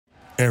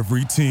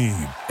Every team,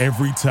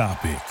 every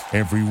topic,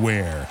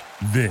 everywhere.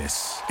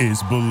 This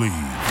is Believe.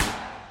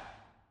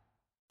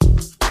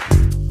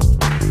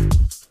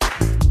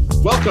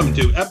 Welcome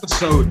to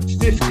episode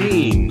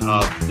 15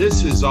 of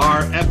This Is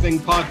Our Effing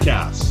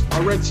Podcast,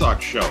 a Red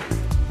Sox show,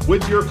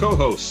 with your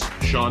co-hosts,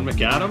 Sean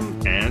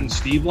McAdam and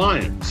Steve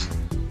Lyons.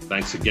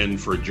 Thanks again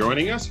for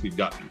joining us. We've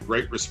gotten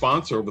great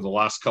response over the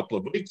last couple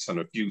of weeks and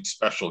a few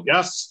special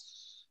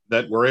guests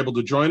that were able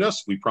to join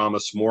us. We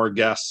promise more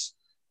guests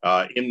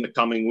in the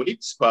coming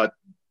weeks, but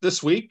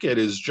this week it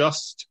is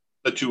just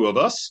the two of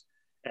us,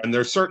 and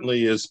there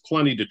certainly is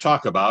plenty to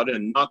talk about,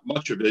 and not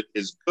much of it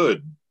is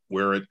good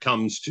where it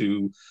comes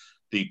to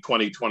the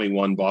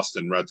 2021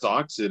 Boston Red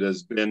Sox. It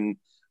has been,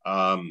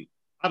 I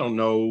don't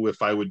know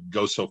if I would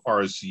go so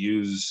far as to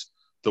use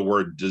the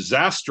word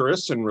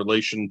disastrous in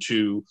relation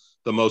to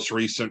the most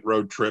recent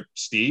road trip,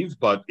 Steve,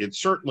 but it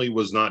certainly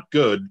was not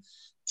good.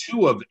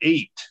 2 and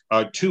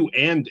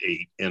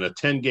 8 in a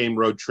 10-game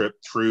road trip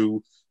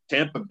through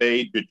Tampa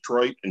Bay,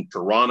 Detroit, and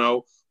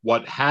Toronto.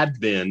 What had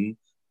been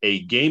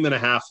a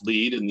game-and-a-half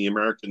lead in the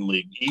American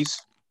League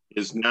East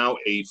is now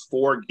a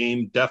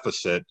 4-game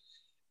deficit,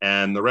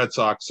 and the Red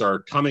Sox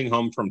are coming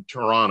home from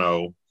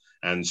Toronto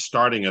and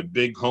starting a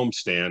big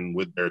homestand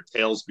with their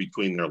tails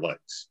between their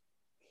legs.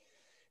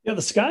 Yeah,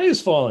 the sky is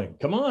falling.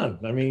 Come on.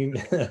 I mean,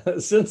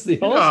 since the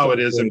you know how it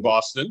is in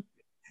Boston.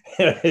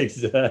 Yeah,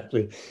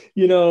 exactly.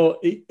 You know,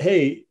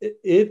 hey,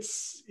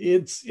 it's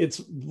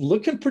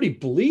looking pretty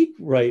bleak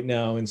right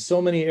now in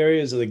so many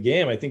areas of the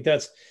game. I think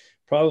that's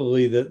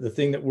probably the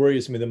thing that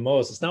worries me the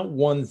most. It's not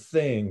one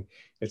thing.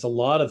 It's a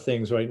lot of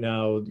things right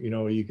now. You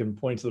know, you can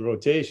point to the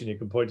rotation, you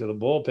can point to the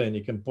bullpen,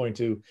 you can point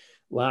to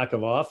lack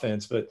of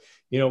offense. But,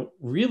 you know,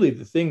 really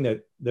the thing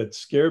that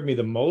scared me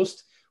the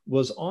most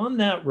was on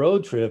that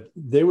road trip,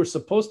 they were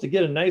supposed to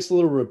get a nice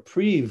little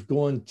reprieve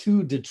going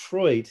to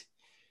Detroit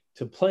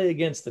to play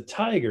against the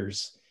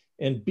Tigers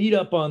and beat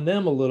up on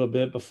them a little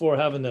bit before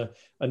having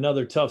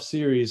another tough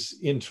series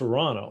in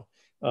Toronto.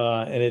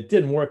 And it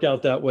didn't work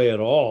out that way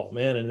at all,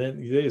 man. And then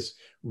they just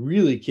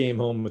really came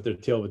home with their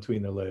tail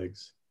between their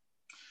legs.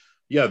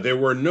 Yeah, there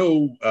were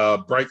no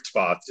bright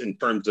spots in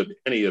terms of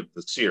any of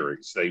the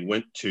series. They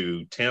went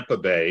to Tampa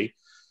Bay,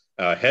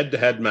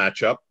 head-to-head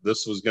matchup.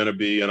 This was going to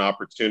be an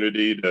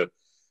opportunity to,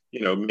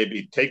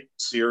 maybe take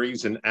the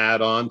series and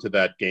add on to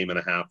that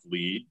game-and-a-half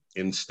lead.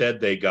 Instead,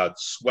 they got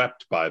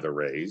swept by the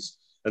Rays.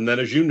 And then,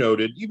 as you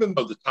noted, even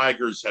though the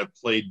Tigers have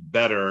played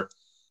better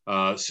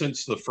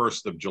since the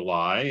 1st of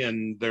July,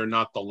 and they're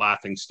not the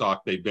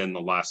laughingstock they've been the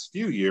last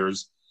few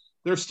years,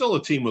 they're still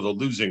a team with a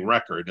losing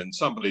record and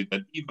somebody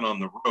that even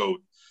on the road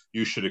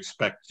you should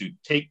expect to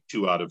take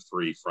 2 out of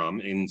 3 from.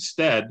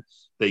 Instead,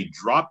 they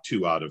dropped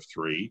 2 out of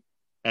 3.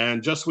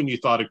 And just when you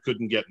thought it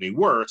couldn't get any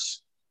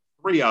worse,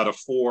 3 out of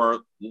 4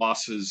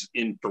 losses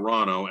in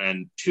Toronto,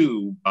 and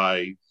 2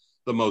 by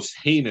the most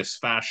heinous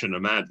fashion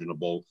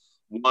imaginable.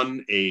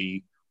 1,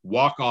 a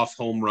walk-off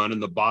home run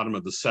in the bottom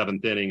of the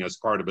 7th inning as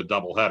part of a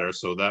doubleheader.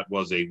 So that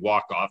was a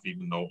walk-off,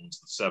 even though it was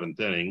the 7th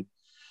inning.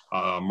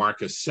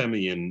 Marcus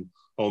Semien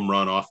home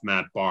run off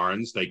Matt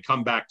Barnes. They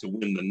come back to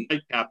win the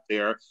nightcap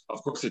there.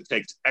 Of course, it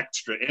takes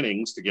extra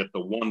innings to get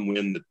the 1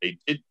 win that they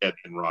did get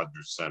in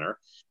Rogers Center.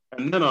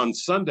 And then on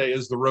Sunday,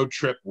 as the road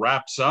trip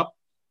wraps up,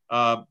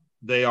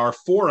 they are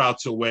 4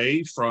 outs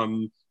away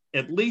from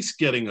at least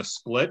getting a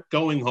split,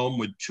 going home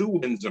with 2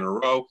 wins in a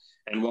row.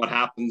 And what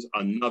happens?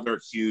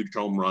 Another huge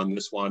home run,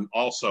 this one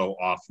also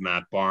off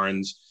Matt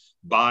Barnes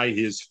by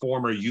his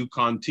former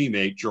UConn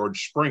teammate,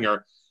 George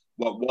Springer.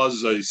 What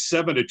was a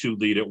 7-2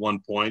 lead at one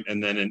point,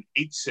 and then an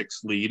 8-6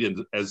 lead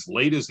as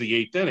late as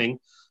the 8th inning,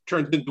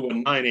 turned into a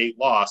 9-8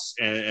 loss.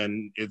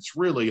 And it's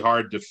really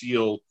hard to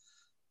feel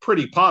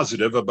pretty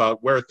positive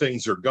about where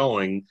things are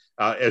going.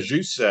 As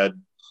you said,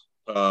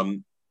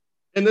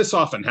 and this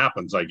often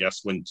happens, I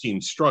guess, when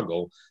teams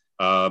struggle.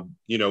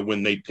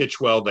 When they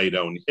pitch well, they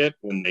don't hit.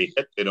 When they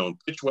hit, they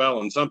don't pitch well.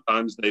 And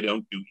sometimes they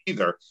don't do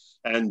either.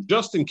 And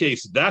just in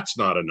case that's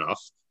not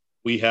enough,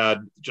 we had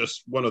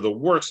just one of the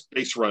worst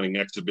base running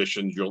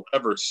exhibitions you'll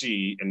ever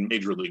see in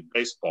Major League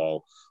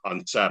Baseball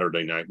on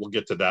Saturday night. We'll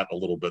get to that a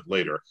little bit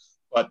later.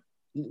 But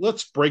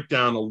let's break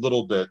down a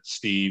little bit,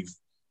 Steve,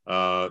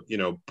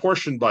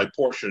 portion by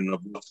portion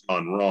of what's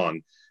gone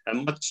wrong.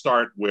 And let's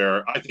start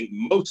where I think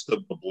most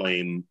of the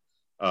blame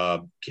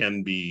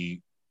can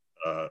be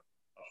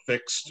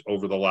fixed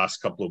over the last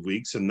couple of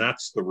weeks, and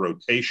that's the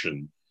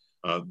rotation.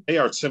 They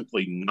are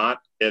simply not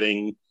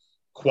getting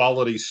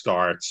quality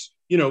starts.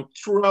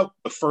 Throughout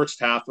the first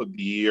half of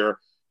the year,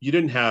 you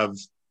didn't have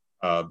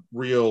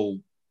real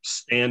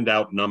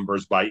standout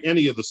numbers by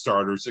any of the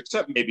starters,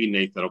 except maybe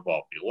Nathan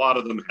Eovaldi. A lot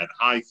of them had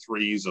high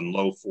 3s and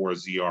low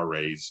 4s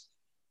ERAs.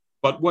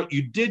 But what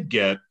you did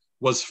get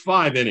was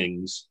 5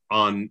 innings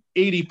on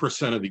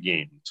 80% of the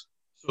games,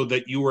 so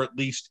that you were at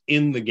least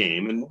in the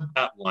game. And with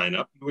that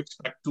lineup, you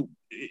expect to,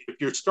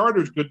 if your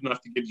starter's good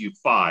enough to give you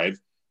 5,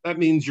 that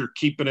means you're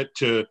keeping it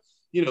to,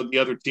 the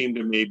other team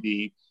to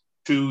maybe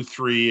 2,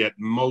 3, at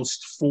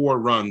most 4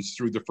 runs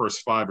through the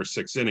first 5 or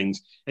 6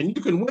 innings. And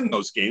you can win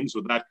those games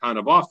with that kind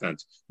of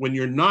offense. When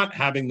you're not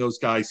having those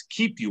guys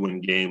keep you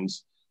in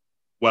games,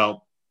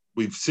 well,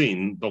 we've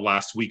seen the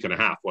last week and a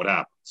half what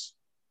happens.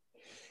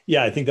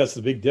 Yeah, I think that's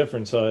the big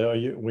difference.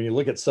 When you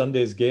look at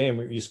Sunday's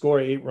game, you score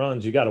 8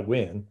 runs, you got to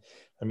win.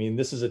 I mean,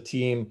 this is a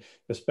team,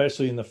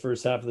 especially in the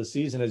first half of the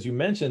season, as you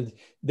mentioned,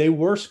 they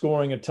were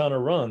scoring a ton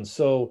of runs.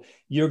 So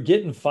you're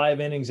getting 5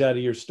 innings out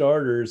of your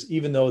starters,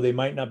 even though they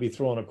might not be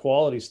throwing a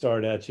quality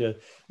start at you.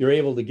 You're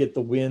able to get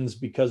the wins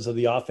because of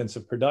the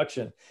offensive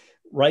production.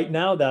 Right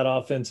now, that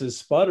offense is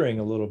sputtering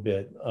a little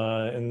bit.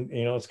 And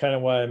it's kind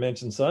of why I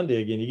mentioned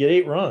Sunday again. You get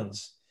 8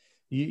 runs.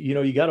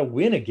 You got to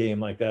win a game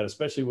like that,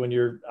 especially when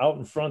you're out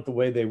in front the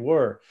way they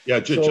were. Yeah,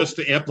 just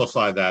to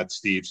amplify that,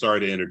 Steve,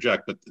 sorry to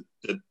interject, but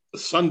the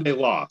Sunday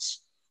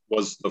loss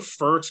was the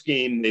first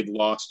game they've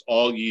lost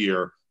all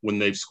year when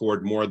they've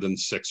scored more than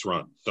 6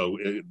 runs. So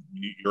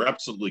you're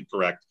absolutely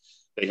correct.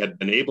 They had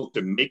been able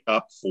to make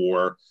up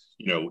for,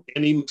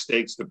 any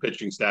mistakes the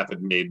pitching staff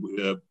had made,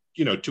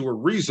 to a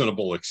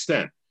reasonable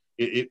extent.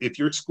 If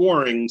you're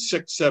scoring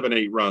 6, 7,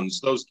 8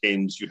 runs, those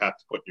games you have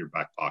to put in your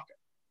back pocket.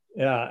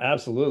 Yeah,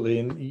 absolutely.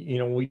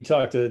 And, we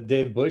talked to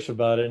Dave Bush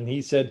about it, and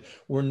he said,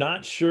 we're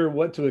not sure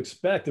what to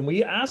expect. And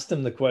we asked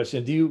him the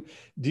question, do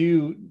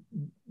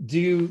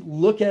you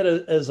look at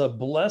it as a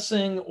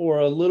blessing or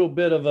a little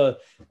bit of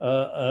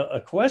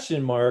a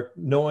question mark,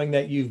 knowing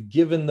that you've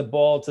given the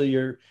ball to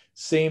your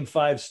same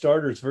 5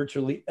 starters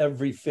virtually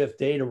every 5th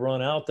day to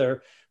run out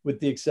there,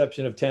 with the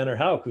exception of Tanner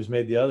Houck, who's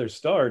made the other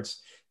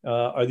starts?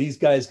 Are these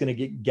guys going to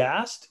get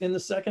gassed in the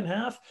second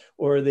half,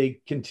 or are they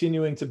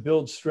continuing to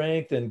build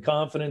strength and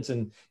confidence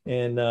and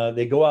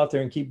they go out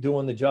there and keep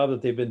doing the job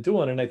that they've been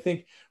doing? And I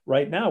think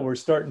right now we're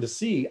starting to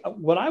see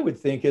what I would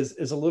think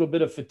is a little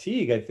bit of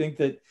fatigue. I think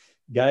that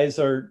guys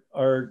are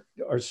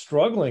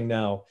struggling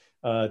now,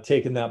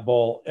 taking that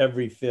ball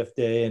every 5th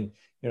day. And,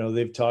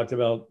 they've talked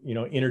about,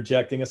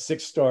 interjecting a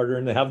 6th starter,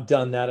 and they have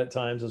done that at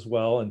times as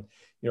well. And,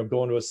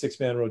 going to a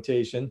 6-man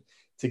rotation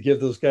to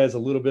give those guys a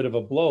little bit of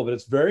a blow. But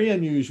it's very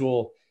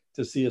unusual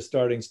to see a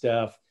starting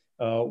staff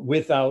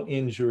without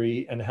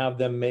injury and have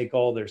them make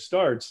all their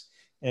starts.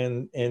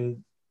 And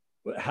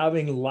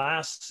having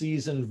last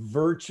season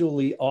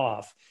virtually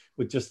off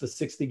with just the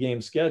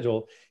 60-game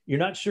schedule, you're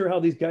not sure how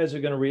these guys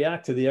are going to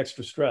react to the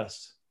extra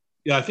stress.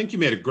 Yeah, I think you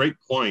made a great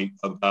point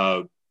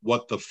about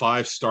what the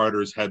 5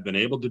 starters had been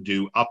able to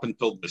do up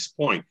until this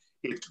point.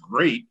 It's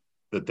great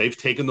that they've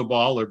taken the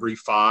ball every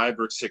 5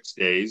 or 6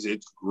 days.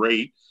 It's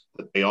great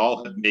that they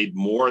all have made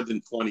more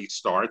than 20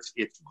 starts.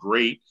 It's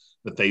great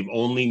that they've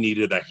only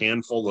needed a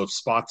handful of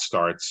spot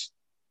starts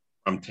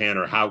from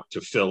Tanner Houck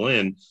to fill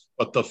in.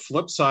 But the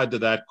flip side to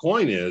that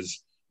coin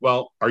is,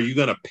 well, are you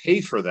going to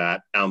pay for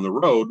that down the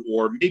road,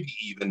 or maybe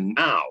even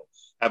now?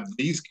 Have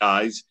these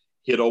guys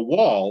hit a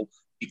wall?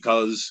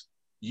 Because,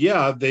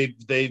 yeah,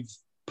 they've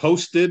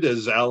posted,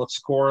 as Alex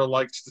Cora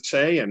likes to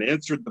say, and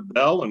answered the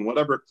bell and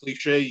whatever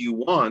cliche you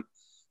want.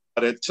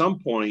 But at some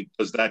point,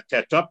 does that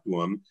catch up to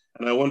them?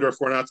 And I wonder if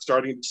we're not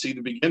starting to see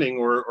the beginning,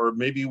 or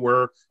maybe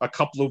we're a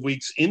couple of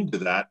weeks into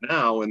that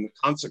now and the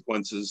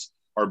consequences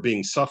are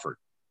being suffered.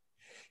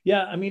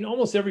 Yeah, I mean,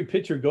 almost every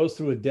pitcher goes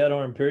through a dead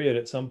arm period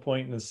at some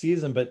point in the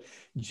season, but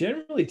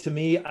generally to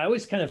me, I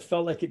always kind of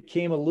felt like it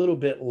came a little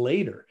bit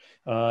later,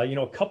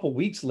 a couple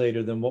weeks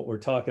later than what we're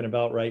talking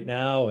about right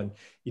now. And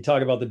you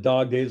talk about the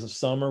dog days of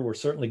summer, we're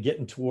certainly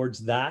getting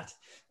towards that.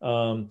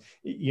 I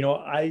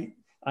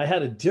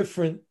had a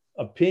different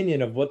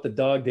opinion of what the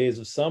dog days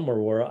of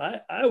summer were.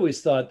 I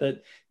always thought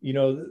that,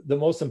 the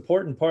most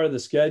important part of the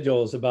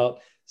schedule is about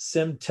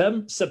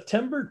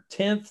September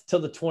 10th to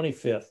the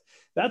 25th.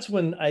 That's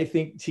when I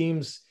think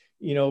teams,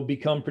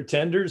 become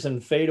pretenders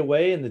and fade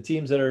away. And the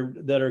teams that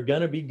are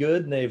going to be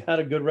good and they've had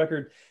a good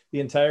record the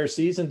entire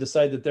season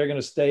decide that they're going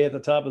to stay at the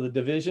top of the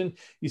division.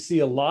 You see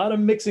a lot of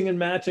mixing and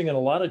matching and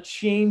a lot of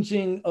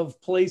changing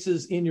of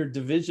places in your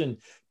division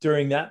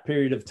during that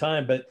period of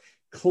time. But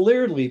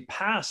clearly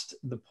past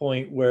the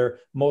point where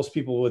most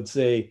people would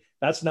say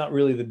that's not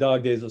really the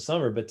dog days of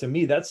summer. But to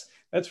me, that's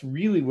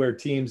really where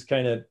teams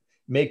kind of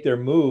make their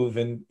move.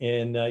 And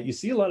you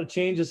see a lot of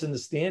changes in the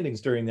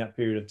standings during that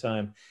period of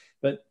time.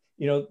 But,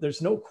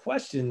 there's no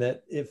question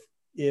that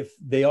if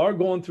they are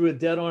going through a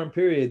dead arm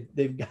period,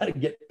 they've got to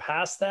get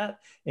past that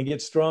and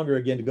get stronger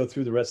again to go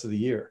through the rest of the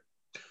year.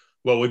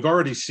 Well, we've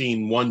already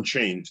seen one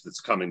change that's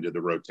coming to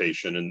the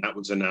rotation, and that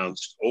was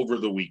announced over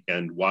the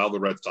weekend while the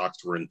Red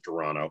Sox were in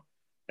Toronto.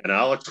 And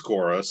Alex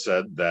Cora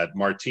said that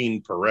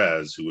Martin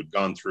Perez, who had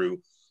gone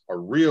through a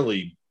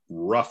really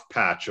rough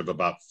patch of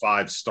about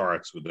 5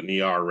 starts with an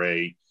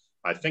ERA,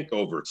 I think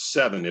over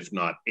 7, if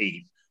not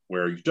 8,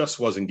 where he just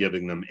wasn't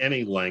giving them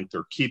any length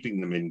or keeping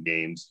them in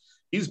games.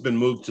 He's been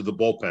moved to the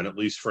bullpen, at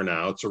least for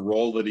now. It's a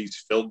role that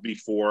he's filled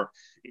before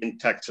in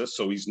Texas,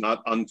 so he's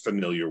not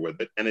unfamiliar with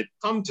it. And it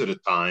comes at a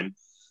time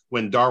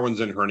when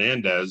Darwinzon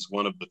Hernandez,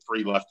 one of the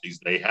 3 lefties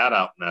they had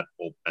out in that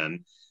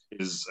bullpen,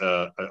 is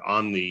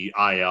on the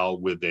IL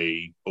with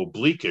a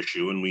oblique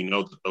issue, and we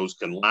know that those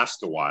can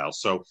last a while.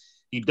 So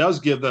He does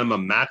give them a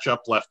matchup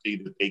lefty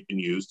that they can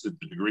use to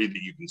the degree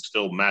that you can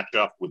still match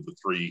up with the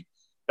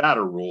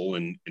 3-batter rule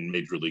in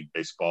Major League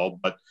Baseball.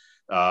 But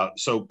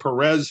so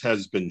Perez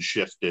has been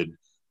shifted.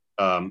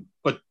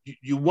 But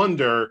you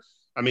wonder,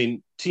 I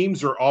mean,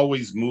 teams are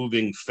always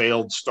moving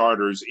failed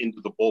starters into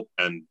the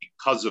bullpen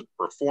because of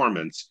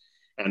performance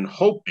and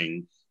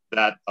hoping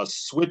that a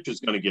switch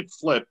is going to get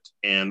flipped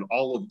and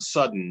all of a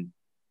sudden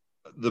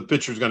the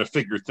pitcher is going to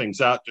figure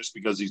things out just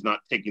because he's not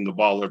taking the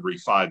ball every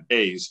 5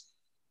 days.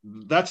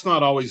 That's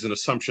not always an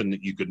assumption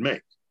that you could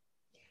make.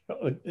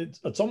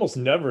 It's almost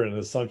never an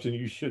assumption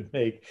you should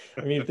make.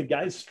 I mean, if the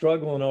guy's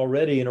struggling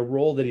already in a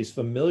role that he's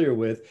familiar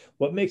with,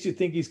 what makes you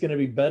think he's going to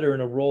be better in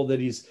a role that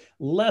he's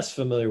less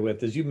familiar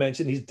with? As you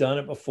mentioned, he's done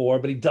it before,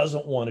 but he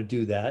doesn't want to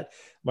do that.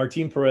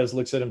 Martin Perez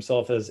looks at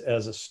himself as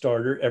a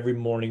starter every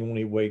morning when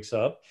he wakes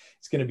up.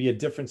 It's going to be a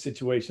different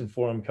situation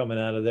for him coming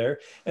out of there.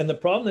 And the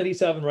problem that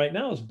he's having right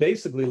now is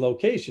basically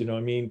location. I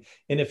mean,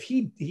 and if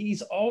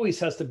he's always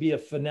has to be a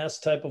finesse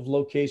type of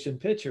location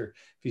pitcher.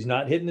 If he's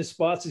not hitting his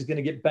spots, he's going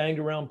to get banged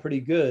around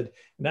pretty good.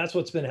 And that's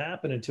what's been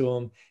happening to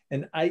him.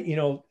 And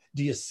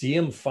do you see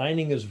him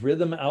finding his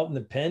rhythm out in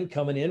the pen,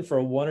 coming in for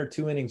a 1 or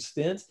 2 inning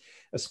stint?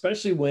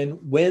 Especially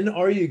when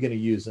are you going to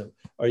use him?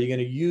 Are you going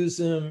to use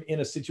him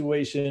in a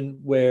situation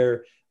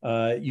where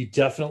you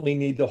definitely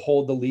need to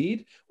hold the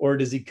lead, or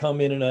does he come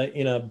in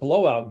a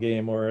blowout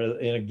game or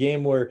in a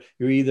game where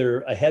you're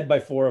either ahead by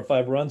 4 or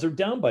 5 runs or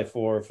down by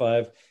 4 or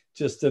 5,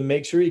 just to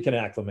make sure he can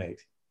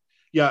acclimate?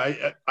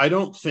 Yeah, I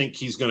don't think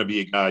he's going to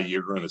be a guy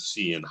you're going to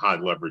see in high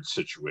leverage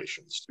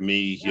situations. To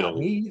me, he'll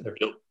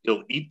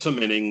eat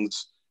some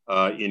innings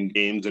in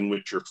games in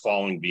which you're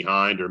falling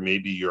behind or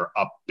maybe you're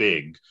up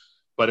big.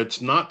 But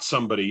it's not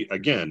somebody,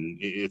 again,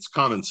 it's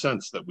common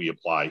sense that we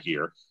apply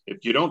here.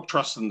 If you don't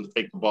trust them to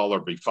take the ball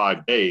every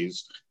 5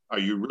 days, are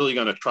you really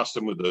going to trust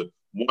them with a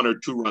 1 or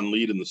 2 run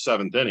lead in the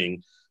 7th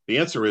inning? The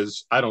answer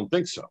is, I don't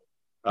think so.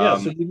 Yeah,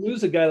 so you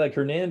lose a guy like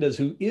Hernandez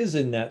who is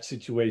in that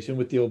situation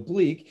with the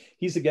oblique.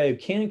 He's a guy who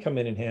can come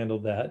in and handle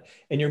that.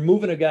 And you're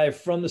moving a guy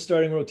from the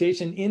starting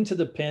rotation into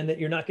the pen that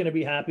you're not going to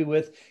be happy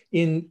with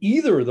in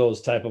either of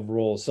those type of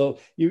roles. So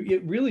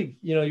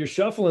you're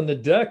shuffling the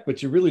deck,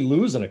 but you're really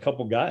losing a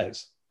couple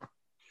guys.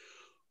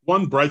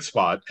 One bright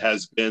spot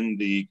has been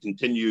the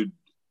continued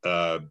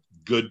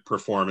good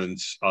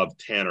performance of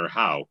Tanner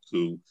Houck,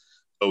 who,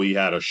 though he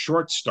had a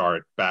short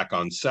start back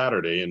on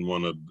Saturday in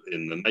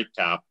the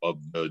nightcap of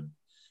the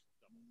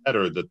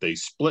header that they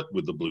split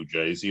with the Blue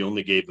Jays, he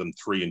only gave them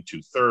 3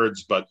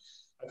 2/3, but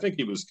I think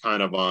he was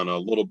kind of on a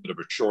little bit of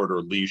a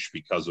shorter leash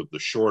because of the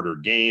shorter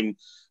game,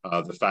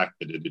 the fact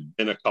that it had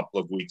been a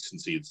couple of weeks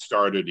since he had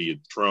started. He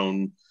had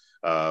thrown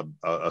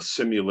a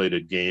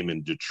simulated game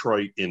in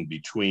Detroit in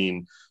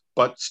between,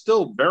 but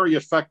still very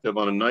effective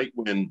on a night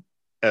when,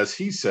 as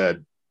he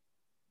said,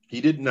 he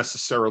didn't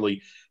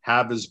necessarily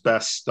have his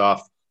best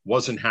stuff,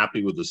 wasn't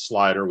happy with the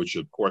slider, which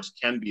of course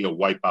can be a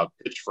wipeout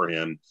pitch for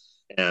him.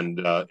 And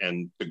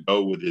to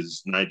go with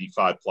his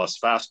 95 plus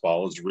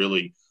fastball is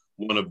really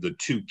one of the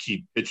 2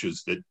 key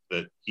pitches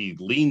that he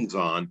leans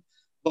on.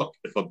 Look,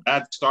 if a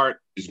bad start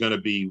is going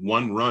to be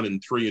 1 run in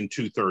 3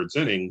 2/3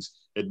 innings,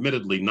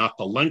 admittedly not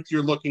the length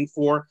you're looking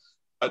for,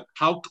 but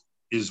Houck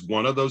is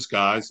one of those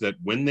guys that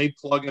when they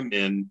plug him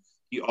in,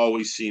 he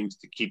always seems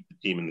to keep the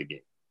team in the game.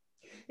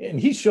 And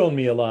he's shown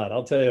me a lot.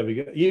 I'll tell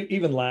you,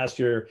 even last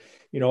year,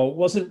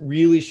 wasn't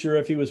really sure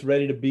if he was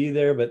ready to be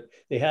there, but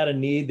they had a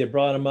need. They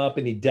brought him up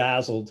and he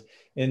dazzled.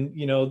 And,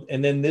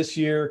 and then this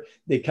year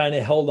they kind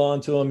of held on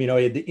to him. He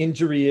had the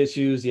injury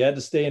issues. He had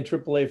to stay in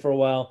AAA for a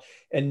while.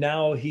 And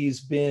now he's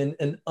been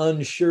an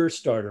unsure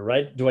starter,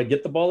 right? Do I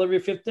get the ball every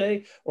 5th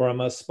day, or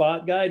I'm a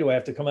spot guy? Do I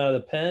have to come out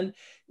of the pen?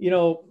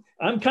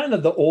 I'm kind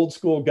of the old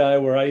school guy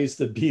where I used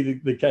to be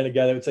the kind of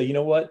guy that would say, you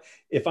know what,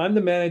 if I'm the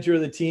manager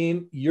of the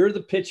team, you're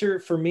the pitcher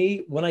for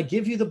me. When I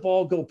give you the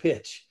ball, go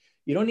pitch.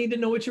 You don't need to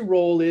know what your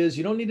role is.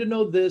 You don't need to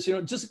know this,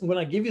 just when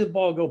I give you the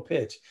ball, go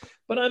pitch.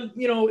 But I'm,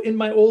 in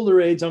my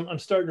older age, I'm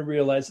starting to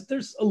realize that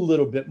there's a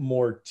little bit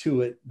more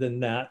to it than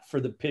that for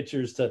the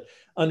pitchers to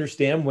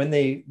understand when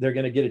they're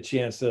going to get a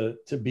chance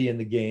to be in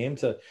the game,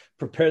 to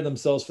prepare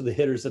themselves for the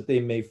hitters that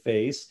they may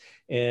face.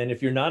 And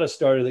if you're not a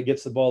starter that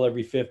gets the ball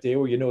every 5th day,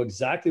 where you know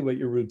exactly what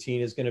your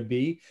routine is going to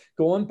be,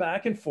 going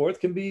back and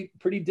forth can be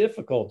pretty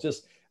difficult.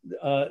 Just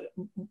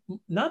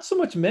not so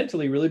much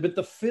mentally really, but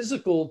the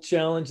physical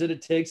challenge that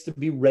it takes to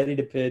be ready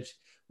to pitch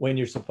when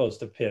you're supposed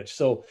to pitch.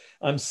 So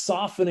I'm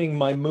softening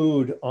my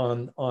mood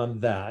on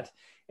that.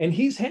 And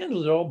he's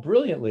handled it all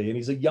brilliantly. And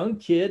he's a young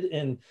kid.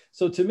 And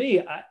so to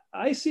me,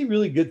 I see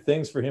really good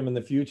things for him in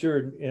the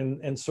future,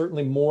 and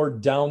certainly more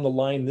down the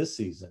line this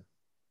season.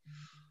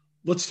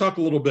 Let's talk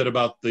a little bit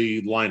about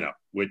the lineup,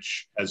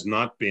 which has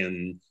not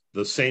been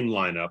the same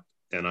lineup.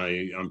 And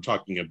I'm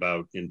talking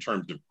about in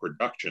terms of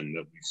production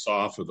that we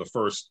saw for the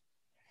first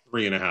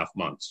 3.5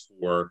 months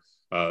for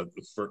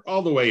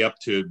all the way up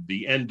to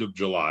the end of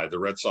July. The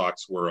Red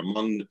Sox were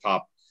among the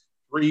top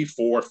 3,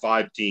 4,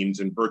 5 teams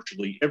in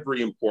virtually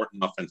every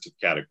important offensive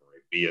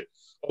category, be it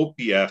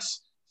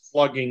OPS,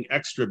 slugging,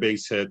 extra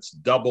base hits,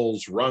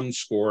 doubles, runs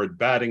scored,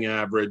 batting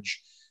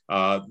average.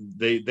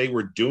 They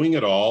were doing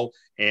it all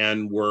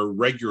and were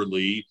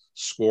regularly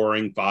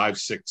scoring 5,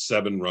 6,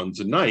 7 runs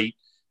a night.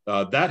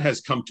 That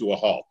has come to a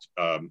halt.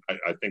 I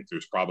think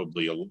there's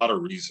probably a lot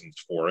of reasons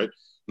for it,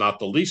 not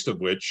the least of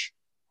which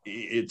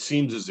it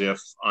seems as if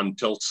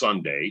until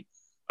Sunday,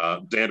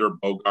 Xander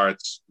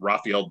Bogaerts,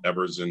 Rafael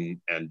Devers, and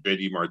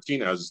JD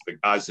Martinez, the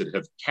guys that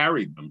have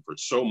carried them for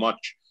so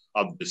much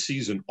of the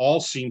season,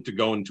 all seem to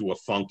go into a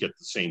funk at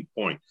the same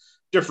point.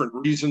 Different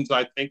reasons,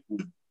 I think.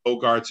 With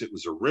Bogaerts, it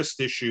was a wrist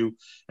issue,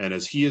 and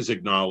as he has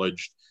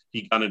acknowledged,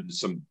 he got into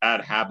some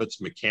bad habits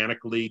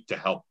mechanically to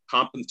help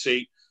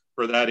compensate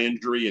for that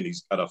injury, and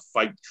he's got to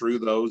fight through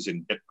those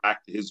and get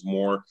back to his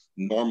more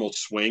normal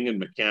swing and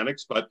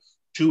mechanics. But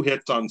 2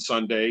 hits on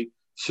Sunday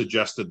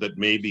suggested that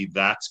maybe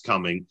that's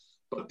coming.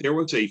 But there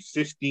was a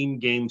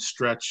 15-game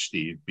stretch,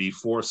 Steve,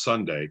 before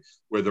Sunday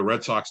where the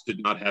Red Sox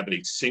did not have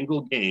a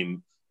single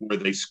game where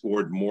they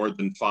scored more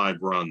than 5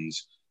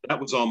 runs. That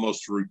was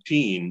almost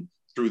routine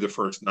through the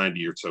first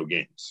 90 or so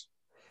games.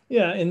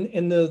 Yeah,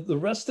 and the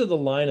rest of the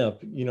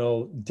lineup,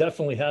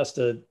 definitely has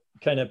to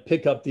kind of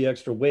pick up the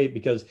extra weight,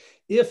 because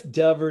if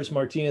Devers,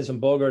 Martinez,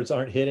 and Bogaerts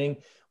aren't hitting,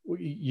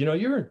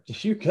 you're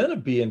going to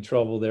be in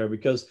trouble there,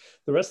 because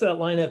the rest of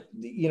that lineup,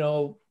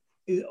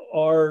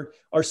 are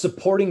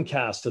supporting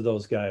cast to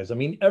those guys. I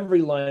mean,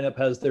 every lineup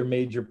has their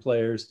major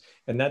players,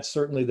 and that's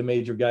certainly the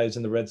major guys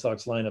in the Red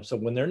Sox lineup. So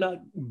when they're not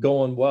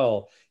going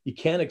well, you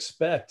can't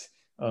expect,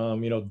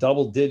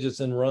 double digits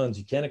in runs.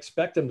 You can't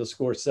expect them to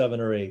score 7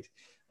 or 8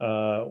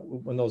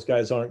 when those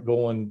guys aren't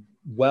going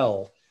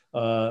well.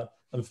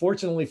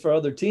 Unfortunately for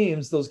other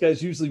teams, those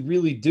guys usually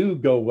really do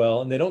go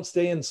well, and they don't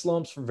stay in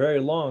slumps for very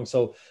long.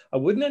 So I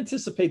wouldn't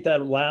anticipate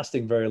that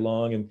lasting very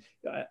long. And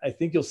I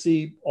think you'll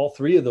see all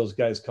 3 of those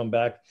guys come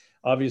back.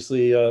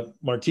 Obviously,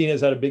 Martinez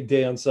had a big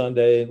day on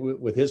Sunday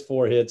with his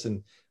 4 hits.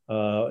 And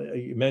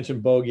you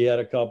mentioned Bogey had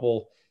a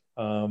couple.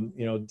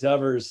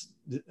 Devers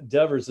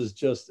is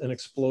just an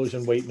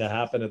explosion waiting to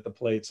happen at the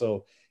plate.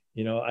 So,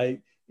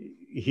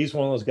 he's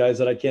one of those guys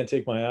that I can't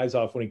take my eyes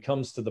off when he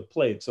comes to the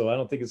plate. So I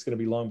don't think it's going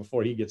to be long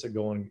before he gets it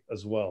going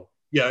as well.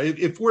 Yeah,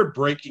 if we're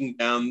breaking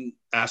down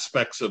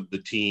aspects of the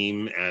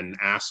team and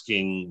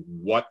asking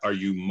what are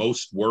you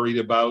most worried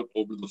about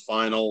over the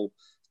final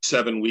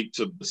 7 weeks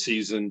of the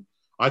season,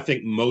 I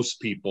think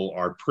most people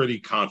are pretty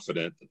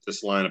confident that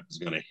this lineup is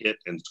going to hit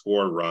and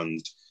score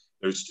runs.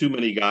 There's too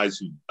many guys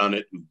who've done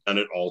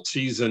it all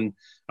season.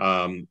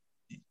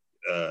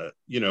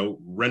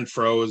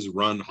 Renfroe has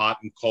run hot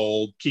and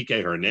cold.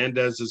 Kike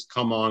Hernandez has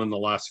come on in the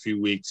last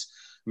few weeks.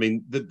 I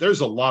mean,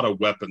 there's a lot of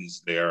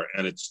weapons there,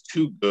 and it's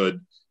too good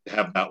to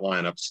have that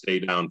lineup stay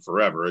down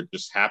forever. It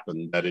just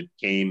happened that it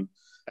came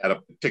at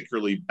a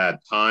particularly bad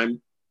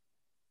time,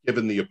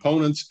 given the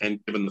opponents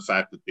and given the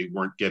fact that they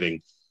weren't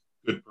getting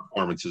good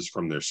performances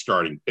from their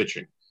starting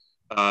pitching.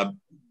 The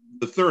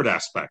third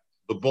aspect,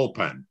 the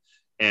bullpen.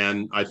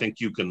 And I think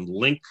you can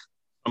link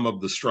some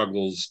of the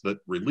struggles that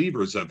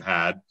relievers have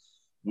had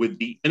with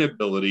the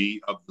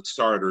inability of the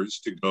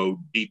starters to go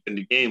deep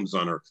into games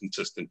on a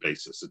consistent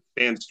basis. It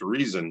stands to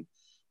reason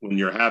when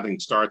you're having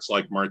starts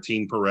like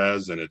Martin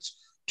Perez and it's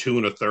 2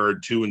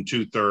 1/3, 2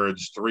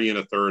 2/3, 3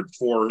 1/3,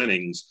 4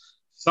 innings,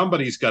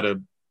 somebody's got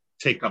to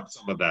take up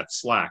some of that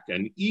slack.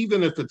 And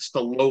even if it's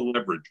the low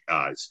leverage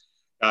guys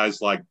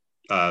like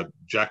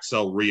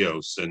Jacksel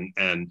Rios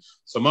and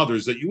some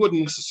others that you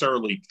wouldn't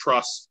necessarily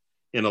trust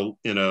in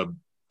a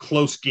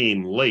close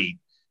game late,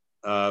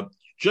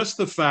 just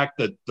the fact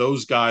that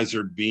those guys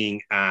are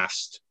being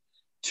asked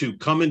to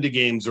come into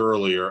games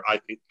earlier, I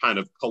think kind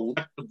of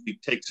collectively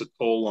takes a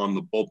toll on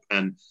the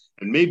bullpen.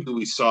 And maybe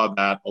we saw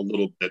that a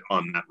little bit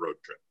on that road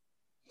trip.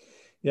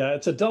 Yeah,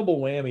 it's a double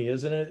whammy,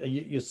 isn't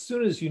it? As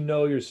soon as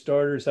your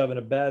starter's having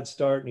a bad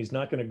start and he's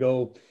not going to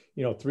go,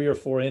 3 or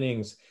 4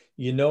 innings,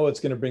 it's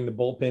going to bring the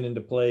bullpen into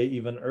play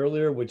even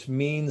earlier, which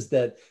means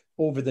that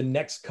over the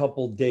next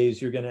couple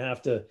days, you're going to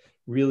have to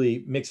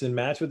really mix and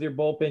match with your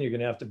bullpen. You're going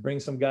to have to bring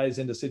some guys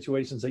into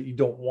situations that you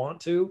don't want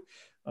to.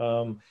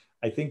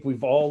 I think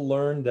we've all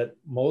learned that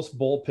most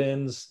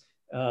bullpens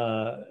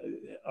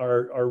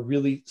are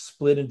really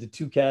split into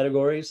 2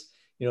 categories.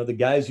 The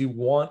guys you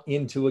want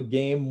into a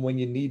game when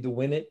you need to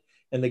win it,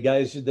 and the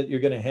guys that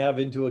you're going to have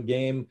into a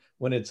game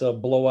when it's a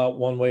blowout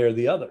one way or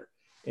the other.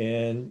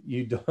 And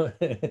you don't,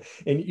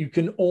 and you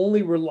can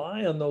only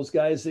rely on those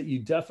guys that you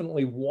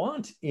definitely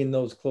want in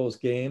those close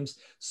games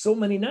so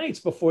many nights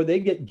before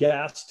they get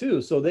gassed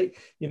too. So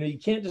you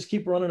can't just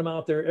keep running them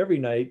out there every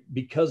night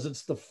because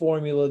it's the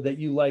formula that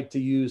you like to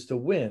use to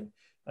win.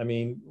 I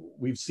mean,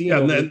 we've seen. Yeah,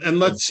 and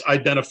let's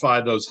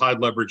identify those high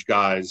leverage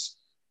guys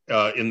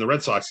in the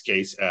Red Sox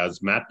case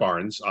as Matt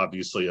Barnes,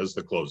 obviously as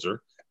the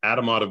closer,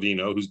 Adam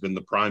Ottavino, who's been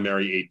the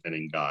primary 8th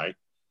inning guy,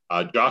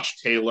 Josh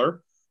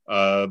Taylor,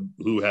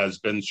 who has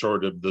been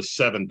sort of the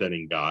 7th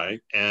inning guy,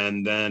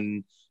 and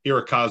then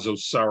Hirokazu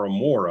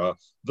Saramura.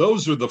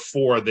 Those are the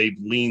 4 they've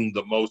leaned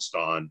the most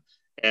on.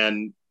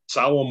 And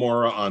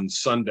Sawamura on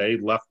Sunday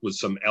left with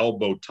some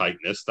elbow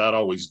tightness. That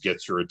always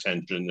gets your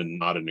attention and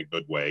not in a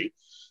good way.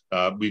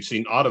 We've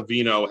seen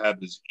Ottavino have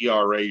his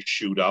ERA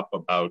shoot up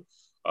about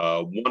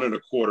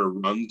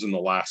 1.25 runs in the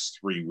last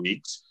 3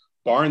 weeks.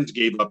 Barnes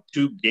gave up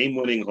 2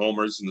 game-winning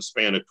homers in the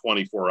span of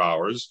 24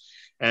 hours.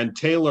 And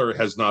Taylor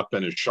has not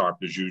been as sharp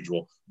as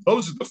usual.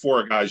 Those are the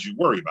 4 guys you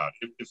worry about.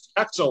 If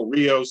Axel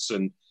Rios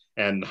and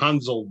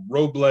Hansel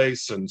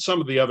Robles and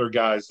some of the other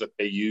guys that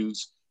they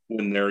use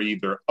when they're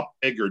either up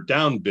big or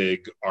down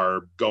big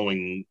are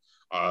going,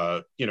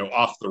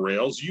 off the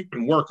rails, you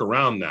can work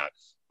around that.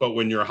 But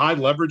when your high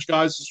leverage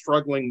guys are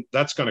struggling,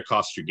 that's going to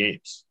cost you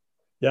games.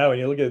 Yeah, when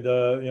you look at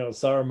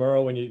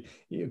Sawamura, when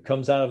he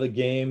comes out of the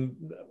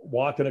game,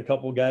 walking a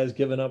couple guys,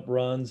 giving up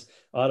runs.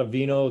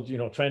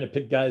 Ottavino, trying to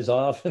pick guys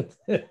off and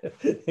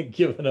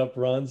giving up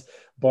runs.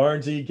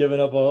 Barnesy giving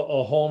up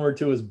a homer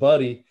to his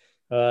buddy.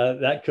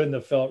 That couldn't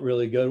have felt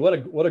really good.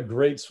 What a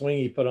great swing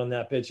he put on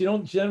that pitch. You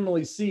don't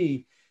generally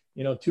see,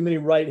 too many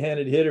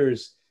right-handed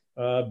hitters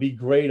be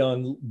great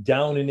on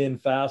down and in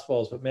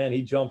fastballs, but man,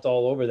 he jumped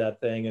all over that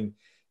thing. And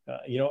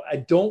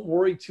I don't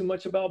worry too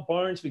much about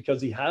Barnes because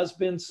he has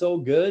been so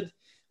good.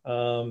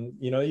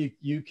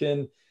 You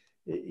can,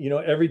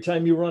 every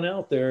time you run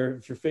out there,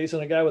 if you're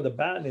facing a guy with a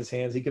bat in his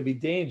hands, he can be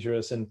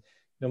dangerous. And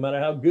no matter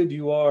how good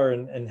you are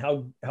and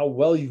how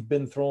well you've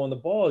been throwing the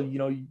ball,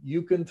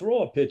 you can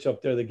throw a pitch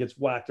up there that gets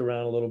whacked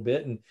around a little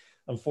bit. And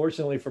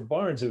unfortunately for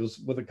Barnes, it was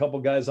with a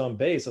couple guys on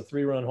base, a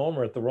 3-run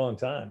homer at the wrong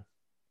time.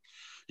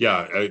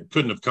 Yeah, it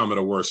couldn't have come at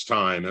a worse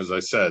time. As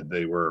I said,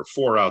 they were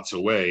 4 outs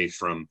away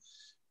from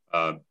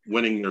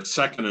winning their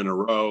second in a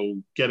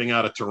row, getting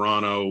out of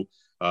Toronto,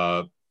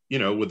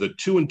 with a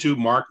 2-2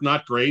 mark,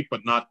 not great,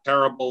 but not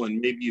terrible. And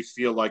maybe you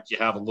feel like you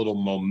have a little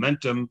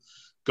momentum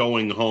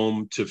going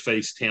home to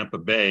face Tampa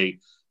Bay.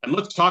 And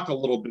let's talk a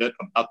little bit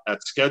about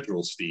that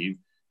schedule, Steve.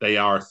 They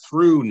are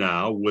through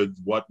now with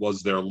what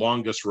was their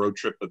longest road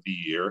trip of the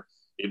year.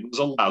 It was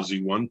a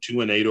lousy one,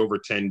 2-8 over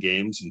 10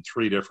 games in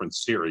 3 different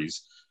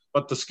series.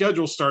 But the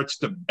schedule starts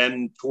to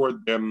bend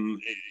toward them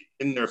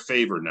in their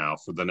favor now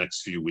for the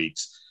next few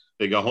weeks.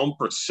 They go home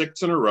for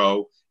 6 in a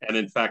row. And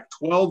in fact,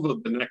 12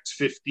 of the next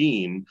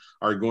 15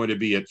 are going to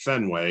be at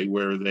Fenway,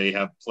 where they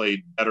have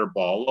played better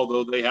ball,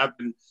 although they have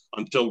been,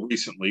 until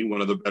recently,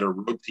 one of the better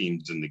road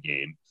teams in the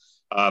game.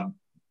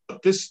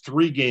 But this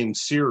 3-game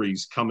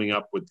series coming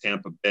up with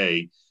Tampa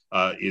Bay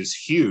is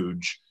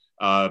huge,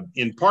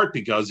 in part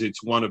because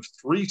it's one of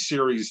 3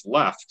 series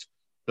left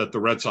that the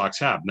Red Sox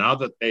have. Now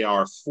that they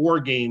are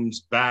 4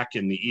 games back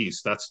in the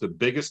East, that's the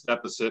biggest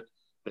deficit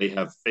they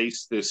have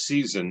faced this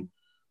season.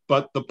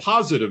 But the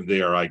positive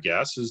there, I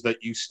guess, is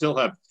that you still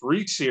have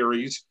 3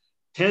 series,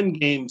 10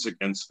 games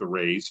against the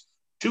Rays.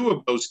 2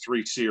 of those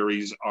 3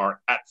 series are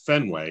at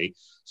Fenway.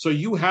 So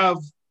you have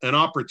an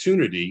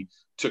opportunity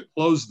to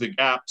close the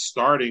gap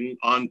starting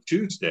on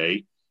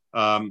Tuesday.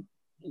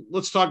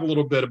 Let's talk a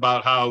little bit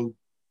about how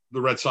the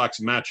Red Sox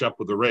match up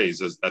with the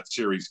Rays as that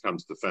series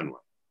comes to Fenway.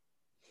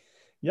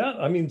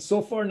 Yeah,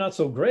 so far not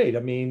so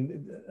great.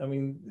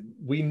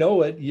 We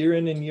know it year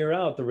in and year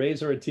out. The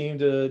Rays are a team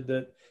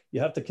that you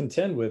have to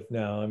contend with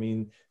now.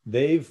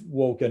 They've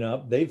woken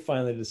up. They've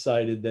finally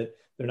decided that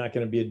they're not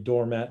going to be a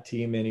doormat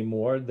team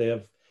anymore. They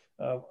have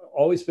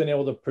always been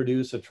able to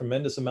produce a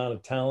tremendous amount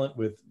of talent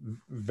with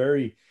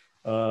very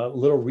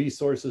little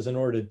resources in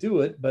order to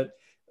do it. But,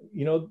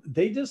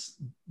 they just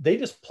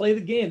play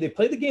the game. They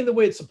play the game the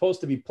way it's supposed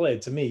to be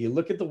played. To me, you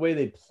look at the way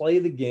they play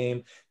the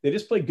game. They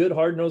just play good,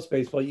 hard-nosed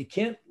baseball. You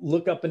can't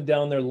look up and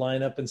down their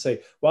lineup and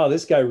say, wow,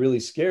 this guy really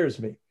scares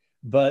me.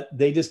 But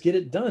they just get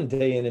it done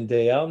day in and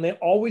day out, and they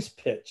always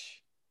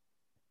pitch.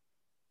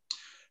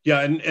 Yeah,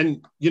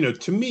 and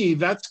to me,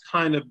 that's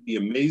kind of the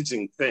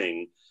amazing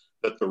thing,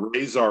 that the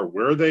Rays are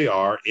where they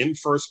are in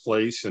first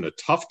place in a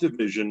tough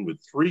division with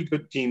 3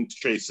 good teams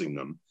chasing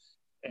them.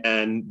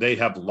 And they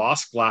have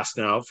lost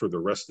Glasnow for the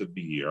rest of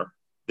the year.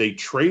 They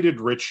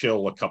traded Rich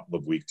Hill a couple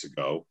of weeks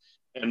ago.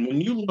 And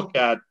when you look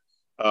at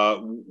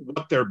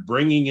what they're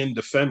bringing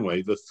into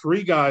Fenway, the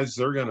 3 guys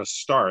they're going to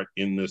start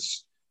in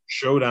this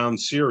showdown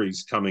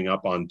series coming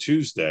up on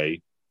Tuesday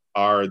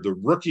are the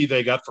rookie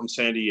they got from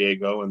San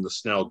Diego and the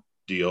Snell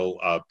deal,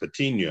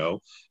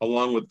 Patino,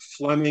 along with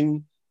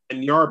Fleming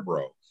and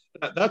Yarbrough.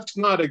 That's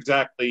not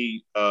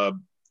exactly,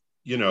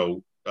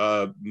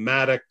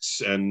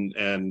 Maddox and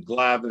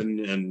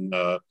Glavine and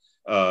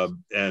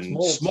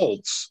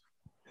Smoltz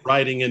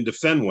riding into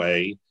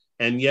Fenway,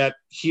 and yet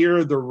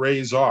here the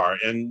Rays are,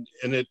 and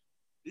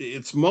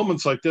it's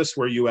moments like this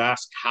where you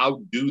ask,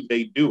 how do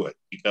they do it?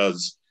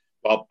 Because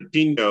while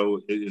Patino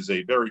is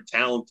a very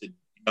talented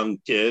young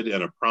kid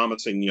and a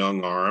promising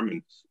young arm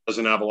and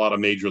doesn't have a lot of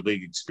major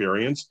league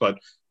experience, but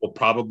will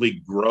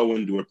probably grow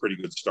into a pretty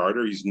good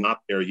starter, he's not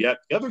there yet.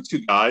 The other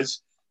 2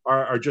 guys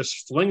are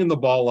just flinging the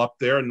ball up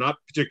there, not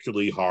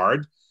particularly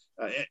hard.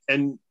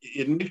 And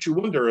it makes you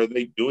wonder, are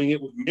they doing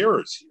it with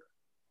mirrors here?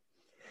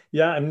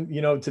 Yeah, and,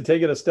 to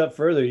take it a step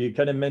further, you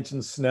kind of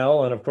mentioned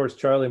Snell and, of course,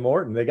 Charlie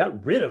Morton. They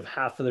got rid of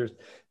half of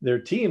their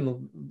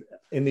team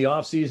in the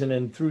offseason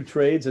and through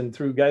trades and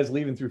through guys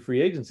leaving through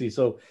free agency.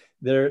 So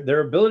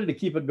their ability to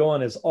keep it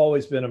going has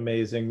always been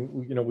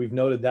amazing. You know, we've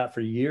noted that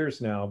for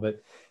years now.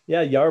 But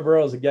yeah,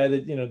 Yarborough is a guy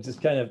that, you know,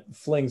 just kind of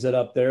flings it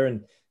up there,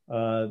 and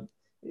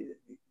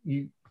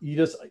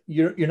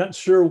you're not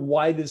sure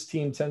why this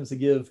team tends to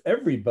give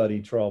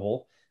everybody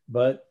trouble,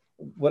 but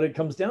what it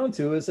comes down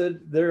to is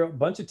that they're a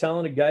bunch of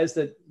talented guys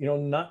that, you know,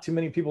 not too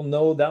many people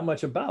know that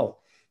much about,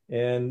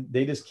 and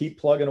they just keep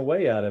plugging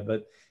away at it.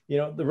 But, you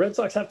know, the Red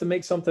Sox have to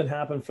make something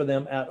happen for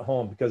them at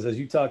home, because as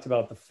you talked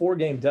about, the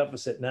 4-game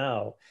deficit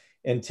now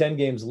and 10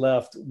 games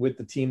left with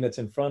the team that's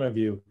in front of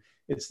you,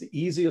 it's the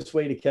easiest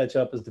way to catch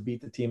up is to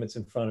beat the team that's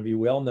in front of you.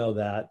 We all know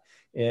that.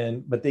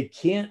 But they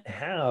can't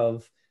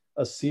have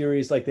a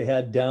series like they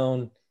had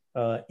down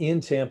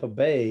in Tampa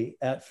Bay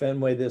at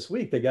Fenway this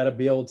week. They got to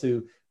be able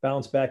to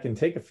bounce back and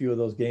take a few of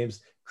those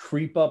games,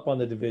 creep up on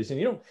the division.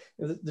 You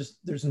know,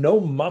 there's no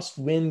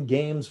must-win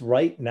games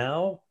right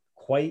now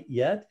quite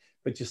yet,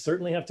 but you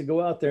certainly have to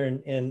go out there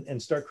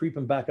and start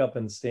creeping back up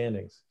in the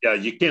standings. Yeah,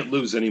 you can't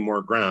lose any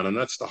more ground. And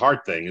that's the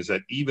hard thing, is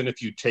that even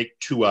if you take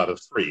 2 out of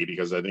 3,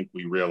 because I think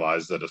we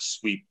realize that a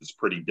sweep is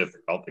pretty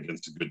difficult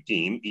against a good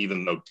team,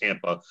 even though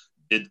Tampa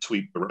did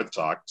sweep the Red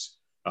Sox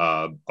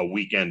a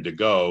weekend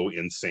ago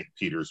in St.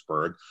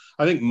 Petersburg.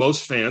 I think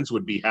most fans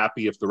would be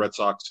happy if the Red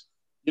Sox,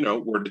 you know,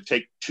 were to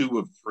take 2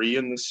 of 3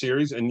 in this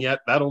series, and yet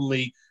that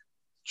only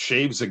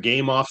shaves a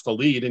game off the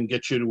lead and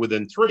gets you to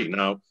within 3.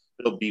 Now,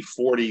 there'll be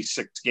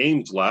 46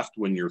 games left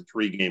when you're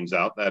 3 games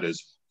out. That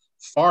is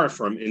far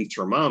from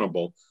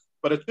insurmountable,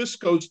 but it just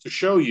goes to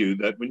show you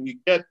that when you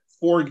get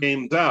 4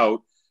 games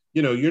out,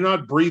 you know, you're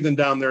not breathing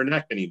down their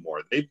neck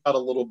anymore. They've got a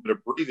little bit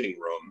of breathing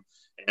room,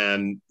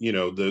 and, you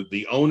know,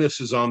 the onus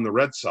is on the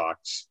Red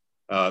Sox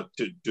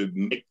to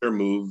make their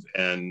move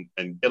and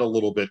get a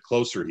little bit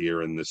closer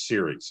here in this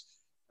series.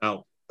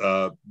 Now,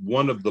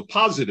 one of the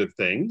positive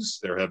things,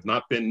 there have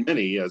not been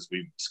many, as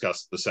we've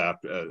discussed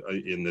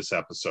in this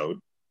episode,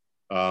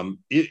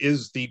 it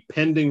is the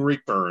pending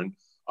return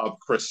of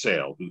Chris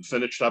Sale, who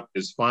finished up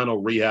his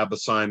final rehab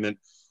assignment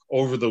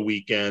over the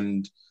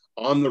weekend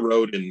on the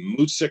road in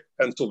Moosic,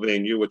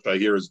 Pennsylvania, which I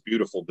hear is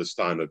beautiful this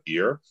time of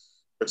year.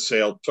 Chris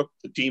Sale took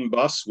the team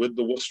bus with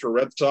the Worcester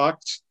Red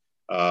Sox,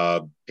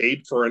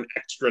 paid for an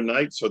extra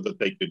night so that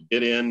they could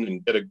get in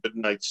and get a good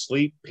night's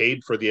sleep,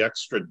 paid for the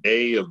extra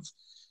day of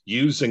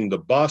using the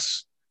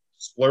bus,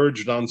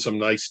 splurged on some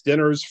nice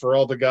dinners for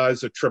all the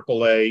guys at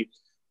AAA.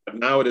 But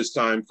now it is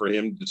time for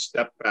him to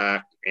step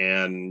back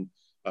and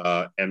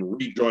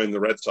rejoin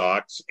the Red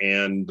Sox,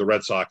 and the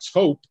Red Sox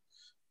hope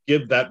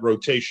give that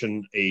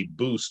rotation a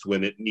boost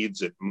when it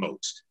needs it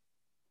most.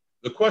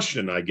 The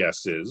question, I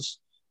guess, is,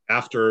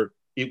 after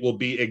it will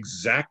be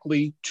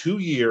exactly 2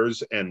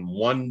 years and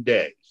 1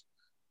 day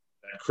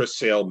that Chris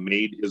Sale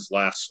made his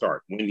last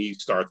start, when he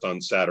starts on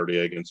Saturday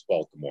against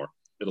Baltimore.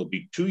 It'll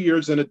be 2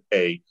 years and a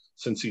day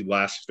since he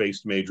last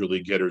faced major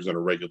league hitters in a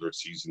regular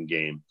season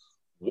game.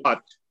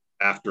 What,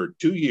 after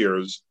 2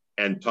 years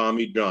and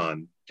Tommy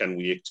John, can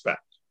we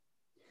expect?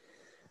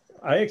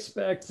 I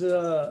expect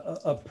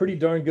a pretty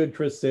darn good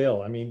Chris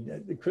Sale. I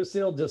mean, Chris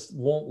Sale just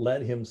won't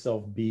let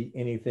himself be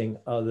anything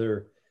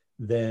other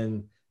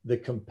than the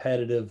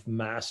competitive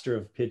master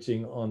of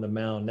pitching on the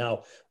mound.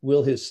 Now,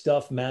 will his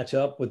stuff match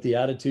up with the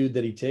attitude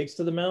that he takes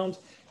to the mound?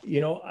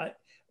 You know,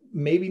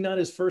 maybe not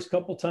his first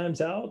couple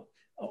times out,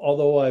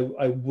 although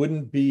I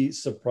wouldn't be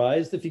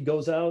surprised if he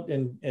goes out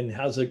and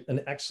has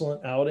an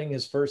excellent outing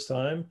his first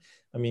time.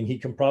 I mean, he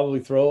can probably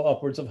throw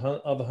upwards of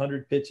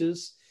 100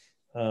 pitches.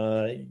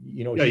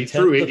 You know, he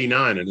threw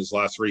 89 in his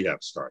last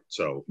rehab start.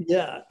 So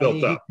yeah,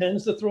 he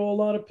tends to throw a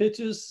lot of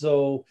pitches.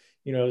 So,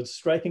 you know,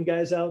 striking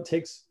guys out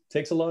takes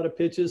a lot of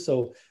pitches.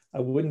 So I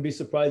wouldn't be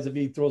surprised if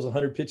he throws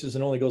 100 pitches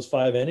and only goes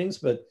 5 innings,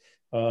 but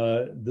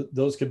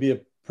those could be a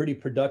pretty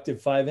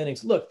productive 5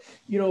 innings. Look,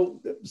 you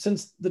know,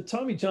 since the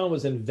Tommy John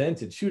was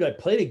invented, I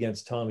played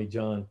against Tommy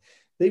John.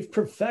 They've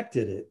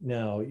perfected it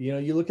now. You know,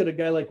 you look at a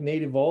guy like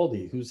Nate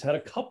Eovaldi, who's had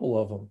a couple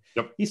of them.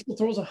 Yep. He still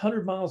throws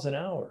 100 miles an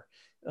hour.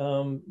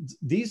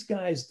 These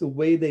guys, the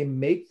way they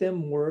make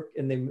them work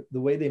and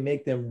the way they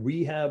make them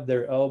rehab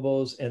their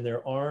elbows and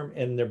their arm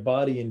and their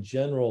body in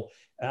general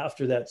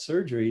after that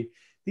surgery,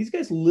 these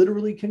guys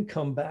literally can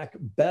come back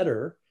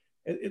better.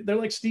 They're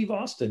like Steve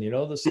Austin, you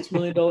know, the $6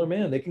 million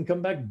man. They can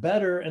come back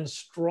better and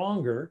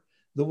stronger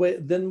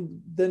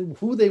than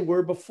who they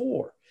were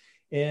before.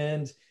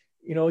 And,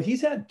 you know,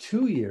 he's had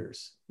 2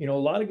 years. You know, a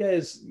lot of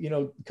guys, you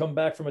know, come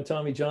back from a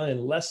Tommy John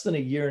in less than a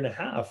year and a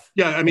half.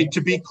 Yeah, I mean,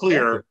 to be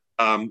clear,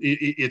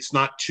 it's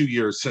not 2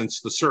 years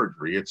since the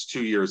surgery. It's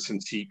 2 years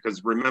since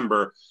because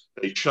remember,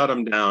 they shut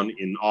him down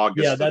in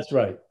August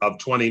of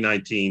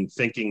 2019,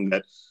 thinking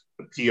that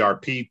the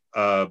PRP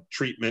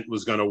treatment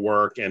was going to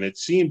work, and it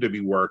seemed to be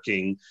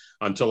working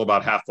until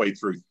about halfway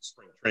through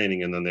spring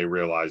training, and then they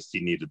realized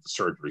he needed the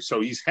surgery.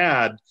 So he's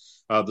had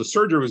the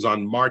surgery was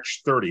on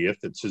March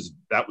 30th.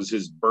 That was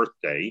his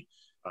birthday,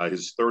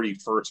 his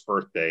 31st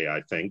birthday,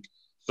 I think.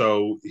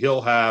 So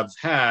he'll have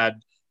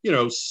had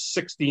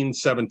 16,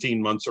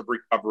 17 months of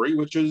recovery,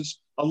 which is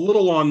a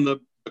little on the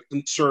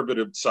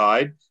conservative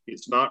side.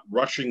 It's not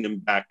rushing him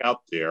back out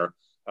there.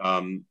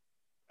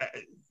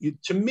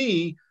 to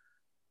me,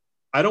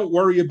 I don't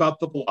worry about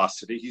the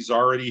velocity. He's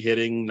already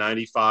hitting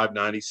 95,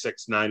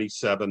 96,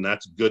 97.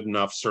 That's good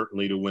enough,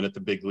 certainly, to win at the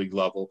big league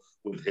level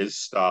with his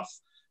stuff.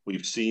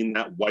 We've seen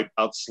that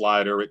wipeout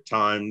slider at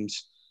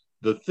times.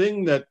 The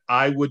thing that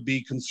I would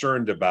be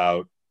concerned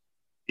about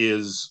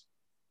is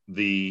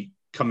the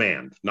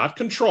command, not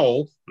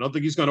control. I don't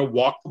think he's going to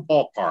walk the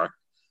ballpark,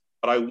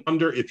 but I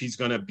wonder if he's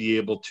going to be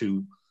able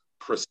to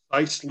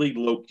precisely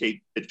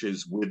locate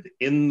pitches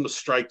within the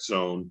strike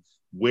zone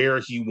where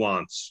he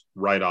wants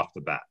right off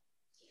the bat.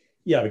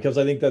 Yeah, because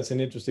I think that's an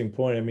interesting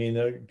point. I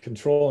mean,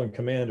 control and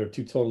command are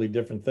two totally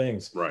different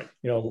things. Right.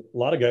 You know, a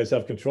lot of guys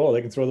have control.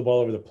 They can throw the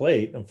ball over the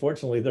plate.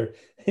 Unfortunately,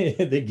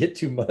 they get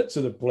too much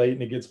of the plate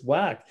and it gets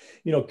whacked.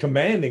 You know,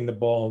 commanding the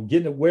ball,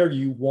 getting it where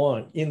you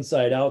want,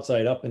 inside,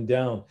 outside, up and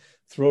down,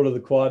 throw to the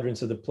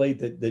quadrants of the plate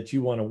that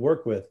you want to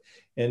work with.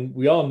 And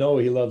we all know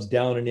he loves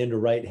down and into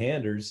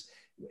right-handers.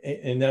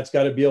 And that's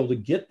got to be able to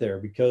get there,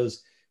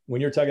 because when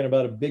you're talking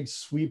about a big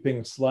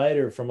sweeping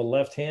slider from a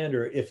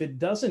left-hander, if it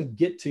doesn't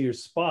get to your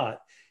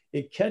spot,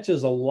 it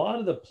catches a lot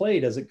of the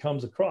plate as it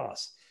comes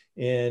across.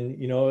 And,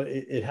 you know,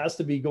 it has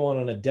to be going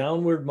on a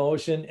downward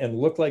motion and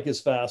look like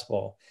his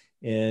fastball.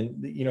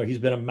 And, you know, he's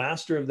been a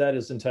master of that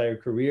his entire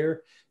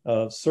career.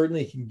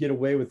 Certainly he can get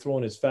away with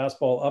throwing his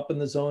fastball up in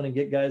the zone and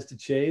get guys to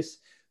chase.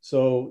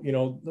 So, you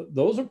know,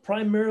 those are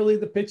primarily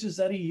the pitches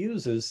that he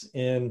uses.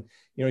 And,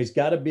 you know, he's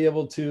got to be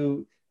able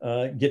to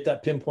get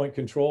that pinpoint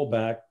control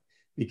back,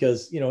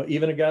 because, you know,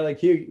 even a guy like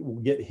he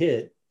will get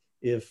hit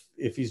if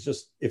he's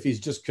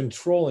just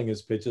controlling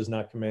his pitches,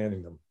 not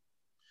commanding them.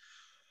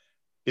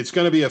 It's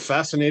going to be a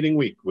fascinating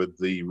week with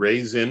the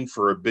Rays in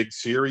for a big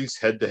series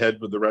head-to-head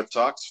with the Red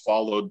Sox,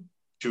 followed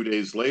 2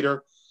 days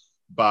later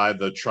by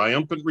the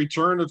triumphant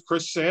return of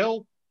Chris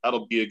Sale.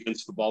 That'll be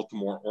against the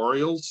Baltimore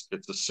Orioles.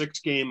 It's a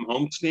 6-game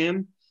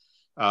homestand,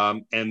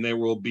 and there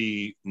will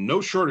be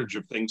no shortage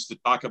of things to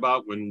talk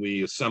about when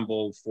we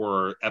assemble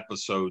for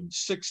episode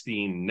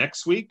 16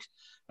 next week.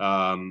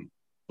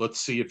 Let's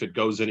see if it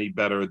goes any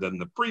better than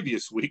the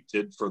previous week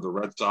did for the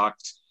Red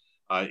Sox.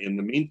 In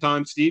the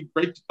meantime, Steve,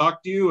 great to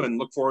talk to you, and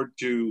look forward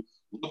to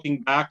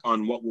looking back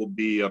on what will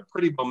be a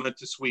pretty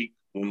momentous week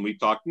when we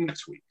talk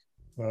next week.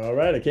 All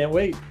right, I can't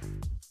wait.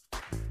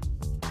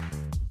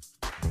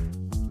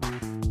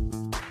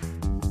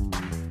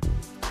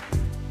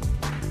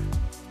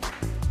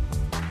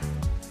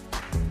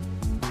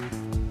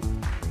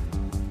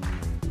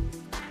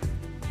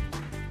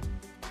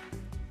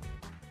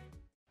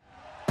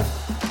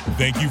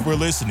 Thank you for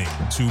listening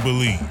to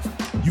Believe.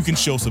 You can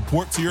show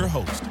support to your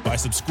host by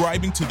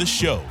subscribing to the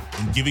show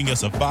and giving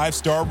us a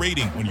 5-star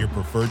rating on your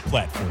preferred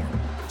platform.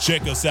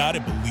 Check us out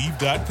at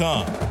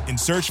Believe.com and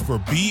search for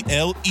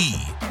BLEAV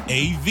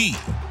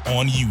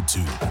on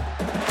YouTube.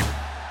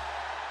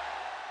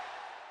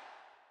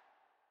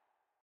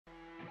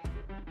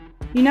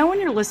 You know when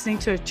you're listening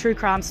to a true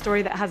crime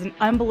story that has an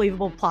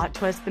unbelievable plot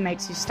twist that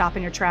makes you stop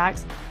in your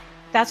tracks?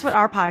 That's what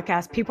our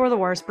podcast, People Are the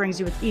Worst,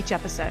 brings you with each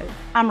episode.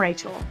 I'm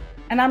Rachel.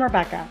 And I'm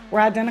Rebecca. We're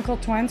identical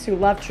twins who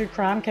love true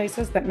crime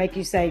cases that make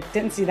you say,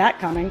 didn't see that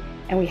coming,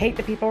 and we hate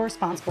the people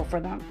responsible for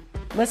them.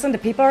 Listen to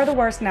People Are the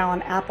Worst now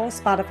on Apple,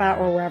 Spotify,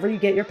 or wherever you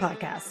get your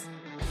podcasts.